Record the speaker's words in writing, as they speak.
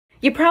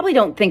You probably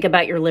don't think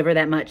about your liver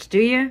that much, do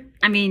you?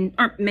 I mean,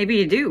 or maybe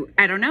you do,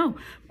 I don't know.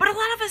 But a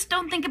lot of us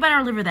don't think about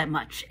our liver that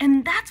much.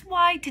 And that's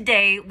why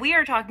today we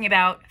are talking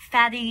about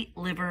fatty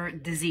liver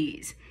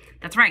disease.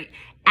 That's right.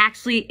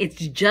 Actually,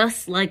 it's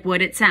just like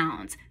what it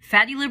sounds.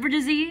 Fatty liver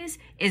disease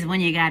is when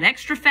you got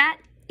extra fat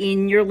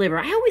in your liver.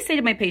 I always say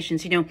to my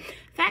patients,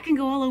 fat can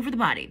go all over the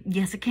body.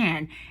 Yes, it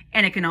can.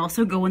 And it can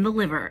also go in the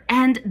liver.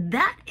 And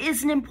that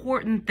is an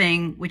important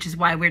thing, which is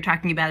why we're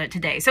talking about it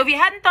today. So if you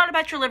hadn't thought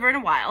about your liver in a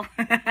while,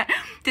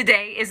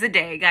 today is the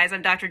day. Guys,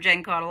 I'm Dr.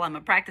 Jen Caudle. I'm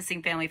a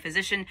practicing family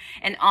physician,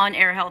 an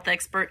on-air health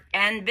expert,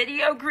 and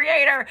video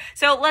creator.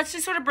 So let's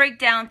just sort of break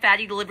down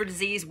fatty liver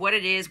disease, what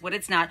it is, what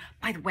it's not.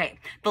 By the way,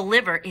 the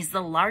liver is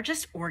the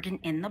largest organ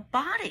in the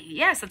body.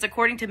 Yes, that's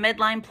according to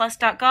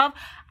medlineplus.gov.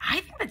 I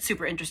think that's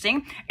super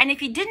interesting. And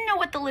if you didn't know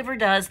what the liver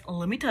does,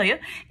 let me tell you,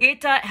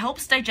 it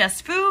helps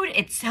digest food.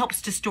 It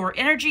helps to store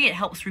energy. It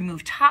helps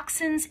remove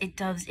toxins. It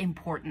does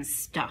important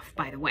stuff,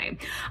 by the way.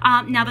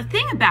 Now, the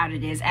thing about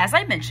it is, as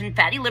I mentioned,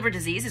 fatty liver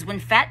disease is when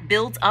fat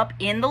builds up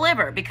in the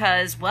liver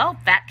because, well,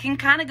 fat can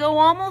kind of go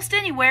almost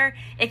anywhere.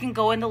 It can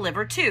go in the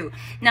liver too.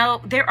 Now,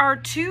 there are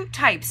two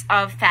types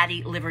of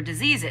fatty liver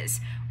diseases,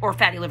 or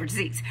fatty liver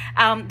disease.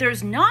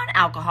 There's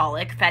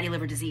non-alcoholic fatty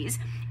liver disease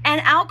and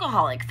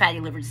alcoholic fatty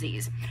liver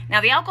disease.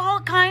 Now, the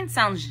alcoholic kind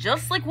sounds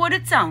just like what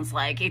it sounds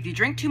like. If you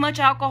drink too much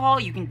alcohol,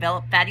 you can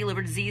develop fatty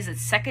liver disease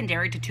that's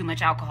secondary to too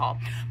much alcohol.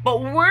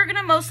 But we're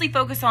gonna mostly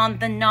focus on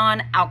the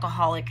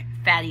non-alcoholic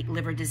fatty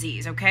liver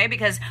disease, okay?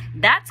 Because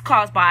that's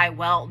caused by,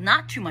 well,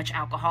 not too much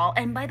alcohol.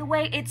 And by the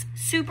way, it's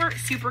super,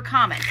 super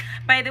common.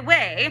 By the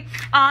way,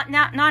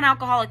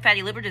 non-alcoholic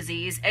fatty liver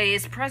disease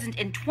is present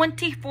in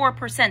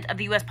 24% of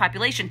the US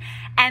population.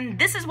 And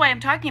this is why I'm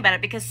talking about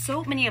it, because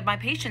so many of my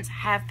patients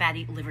have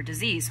fatty liver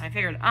disease. So I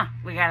figured,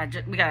 we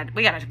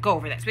gotta go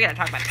over this. We gotta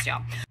talk about this,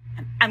 y'all.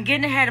 I'm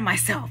getting ahead of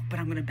myself, but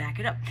I'm gonna back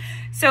it up.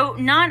 So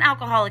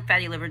non-alcoholic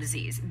fatty liver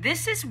disease,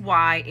 this is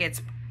why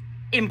it's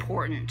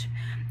important.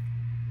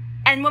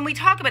 And when we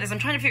talk about this, I'm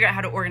trying to figure out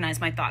how to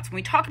organize my thoughts. When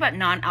we talk about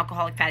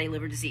non-alcoholic fatty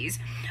liver disease,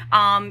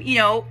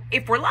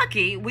 if we're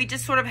lucky, we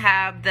just sort of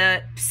have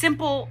the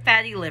simple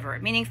fatty liver,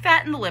 meaning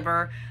fat in the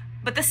liver,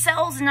 but the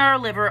cells in our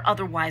liver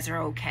otherwise are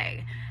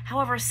okay.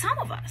 However, some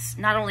of us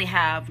not only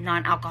have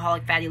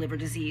non-alcoholic fatty liver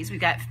disease, we've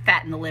got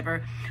fat in the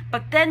liver,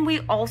 but then we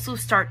also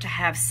start to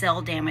have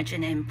cell damage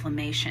and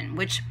inflammation,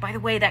 which, by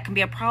the way, that can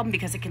be a problem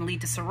because it can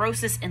lead to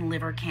cirrhosis and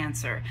liver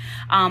cancer.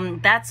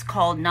 That's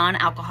called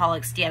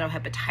non-alcoholic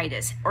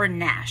steatohepatitis, or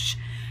NASH.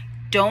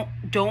 Don't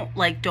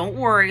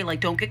worry,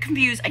 don't get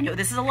confused. I know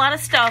this is a lot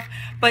of stuff,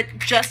 but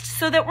just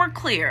so that we're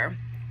clear,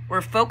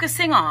 we're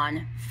focusing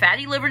on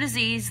fatty liver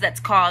disease that's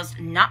caused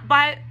not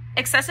by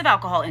excessive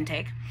alcohol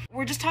intake.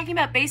 We're just talking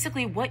about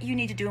basically what you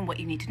need to do and what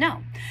you need to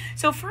know.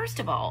 So first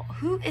of all,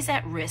 who is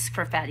at risk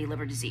for fatty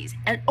liver disease?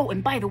 And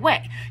and by the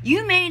way,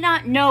 you may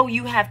not know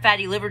you have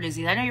fatty liver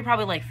disease. I know you're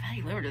probably like,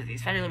 fatty liver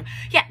disease, fatty liver.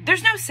 Yeah,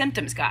 there's no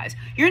symptoms, guys.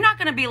 You're not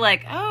gonna be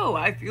like, oh,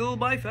 I feel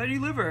my fatty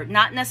liver.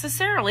 Not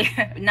necessarily,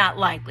 not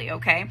likely,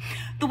 okay?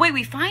 The way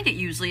we find it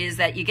usually is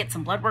that you get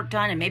some blood work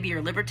done and maybe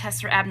your liver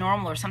tests are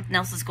abnormal or something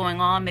else is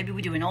going on. Maybe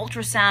we do an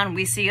ultrasound and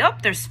we see, oh,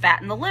 there's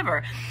fat in the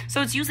liver.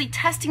 So it's usually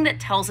testing that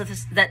tells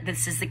us that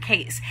this is the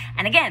case.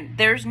 And again,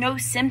 there's no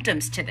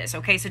symptoms to this,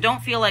 okay? So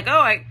don't feel like,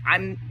 oh,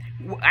 I'm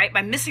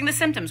missing the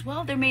symptoms.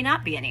 Well, there may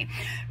not be any.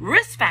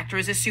 Risk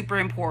factors is super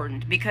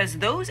important because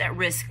those at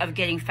risk of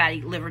getting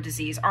fatty liver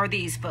disease are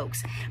these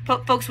folks.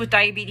 Folks with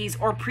diabetes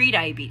or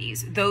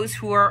pre-diabetes, those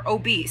who are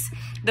obese,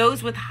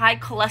 those with high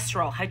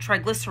cholesterol, high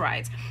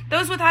triglycerides,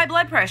 those with high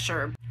blood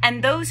pressure,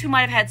 and those who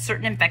might have had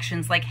certain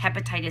infections like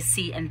hepatitis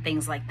C and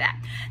things like that.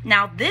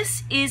 Now,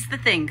 this is the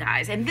thing,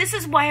 guys, and this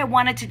is why I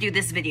wanted to do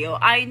this video.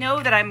 I know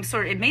that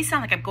it may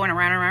sound like I'm going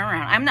around.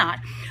 I'm not.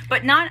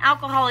 But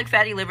non-alcoholic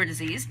fatty liver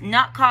disease,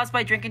 not caused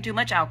by drinking too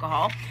much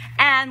alcohol.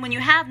 And when you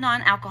have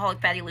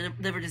non-alcoholic fatty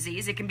liver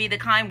disease, it can be the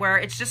kind where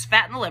it's just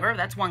fat in the liver.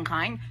 That's one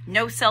kind.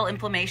 No cell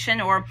inflammation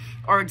or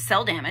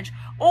cell damage.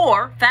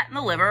 Or fat in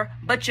the liver,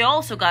 but you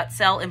also got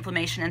cell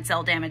inflammation and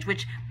cell damage,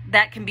 which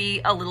that can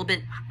be a little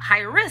bit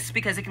higher risk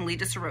because it can lead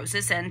to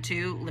cirrhosis and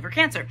to liver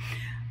cancer.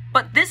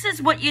 But this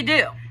is what you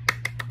do.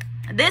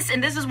 This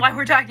is why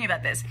we're talking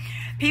about this.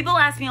 People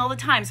ask me all the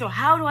time, so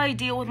how do I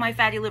deal with my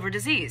fatty liver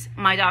disease?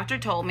 My doctor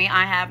told me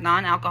I have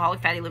non-alcoholic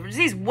fatty liver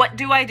disease. What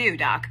do I do,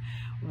 doc?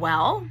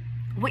 Well,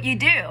 what you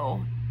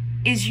do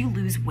is you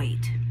lose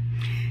weight.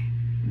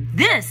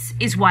 This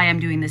is why I'm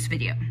doing this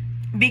video.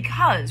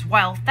 Because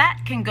while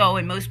fat can go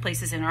in most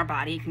places in our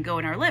body, it can go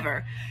in our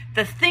liver,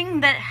 the thing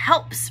that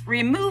helps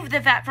remove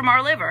the fat from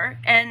our liver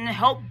and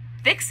help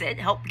fix it,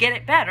 help get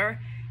it better,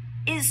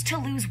 is to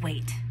lose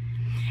weight.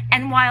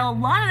 And while a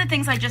lot of the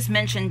things I just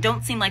mentioned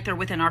don't seem like they're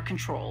within our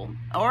control,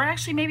 or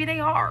actually maybe they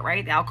are,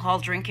 right? Alcohol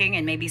drinking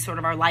and maybe sort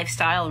of our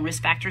lifestyle and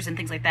risk factors and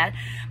things like that.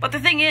 But the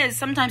thing is,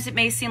 sometimes it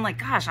may seem like,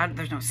 gosh,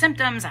 there's no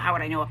symptoms. How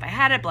would I know if I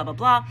had it? Blah, blah,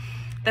 blah.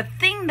 The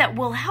thing that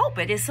will help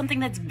it is something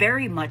that's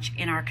very much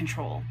in our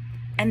control.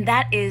 And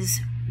that is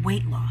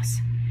weight loss.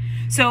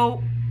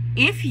 So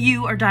if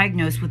you are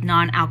diagnosed with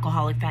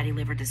non-alcoholic fatty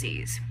liver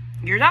disease,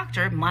 your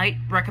doctor might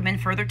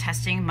recommend further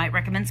testing, might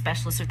recommend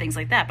specialists or things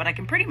like that, but I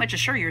can pretty much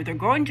assure you they're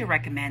going to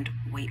recommend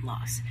weight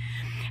loss.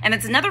 And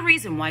that's another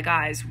reason why,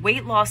 guys,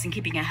 weight loss and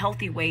keeping a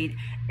healthy weight,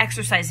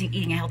 exercising,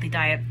 eating a healthy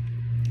diet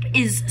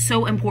is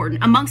so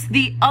important. Amongst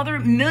the other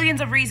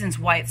millions of reasons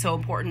why it's so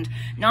important,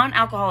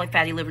 non-alcoholic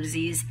fatty liver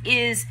disease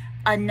is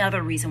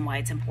another reason why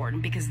it's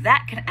important, because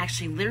that can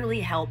actually literally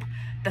help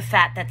the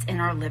fat that's in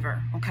our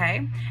liver,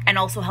 okay? And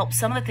also help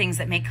some of the things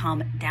that may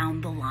come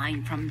down the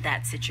line from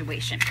that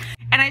situation.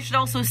 And I should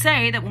also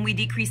say that when we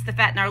decrease the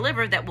fat in our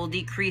liver, that will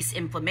decrease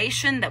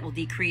inflammation, that will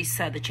decrease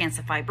the chance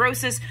of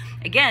fibrosis.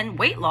 Again,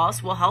 weight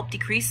loss will help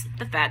decrease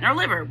the fat in our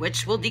liver,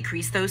 which will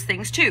decrease those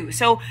things too.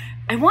 So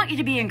I want you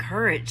to be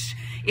encouraged.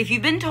 If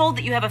you've been told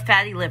that you have a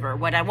fatty liver,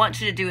 what I want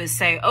you to do is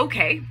say,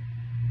 okay,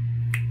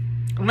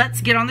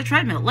 let's get on the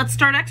treadmill. Let's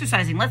start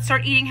exercising. Let's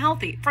start eating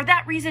healthy. For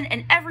that reason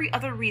and every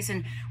other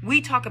reason we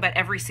talk about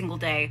every single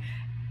day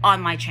on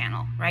my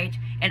channel, right?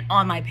 And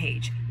on my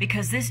page,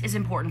 because this is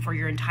important for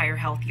your entire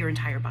health, your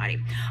entire body.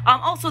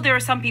 Also, there are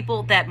some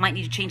people that might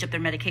need to change up their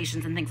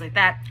medications and things like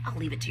that. I'll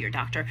leave it to your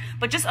doctor.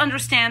 But just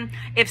understand,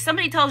 if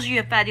somebody tells you you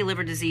have fatty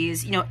liver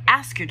disease,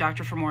 ask your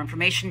doctor for more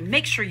information.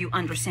 Make sure you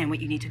understand what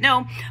you need to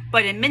know.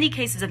 But in many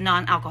cases of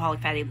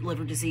non-alcoholic fatty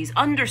liver disease,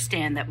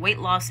 understand that weight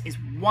loss is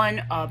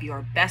one of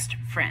your best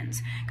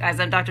friends. Guys,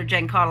 I'm Dr.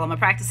 Jen Caudle. I'm a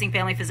practicing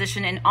family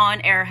physician and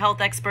on-air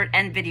health expert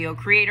and video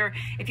creator.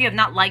 If you have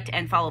not liked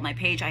and followed my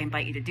page, I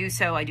invite you to do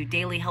so. I do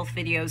daily health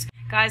videos.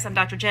 Guys, I'm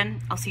Dr.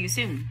 Jen. I'll see you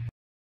soon.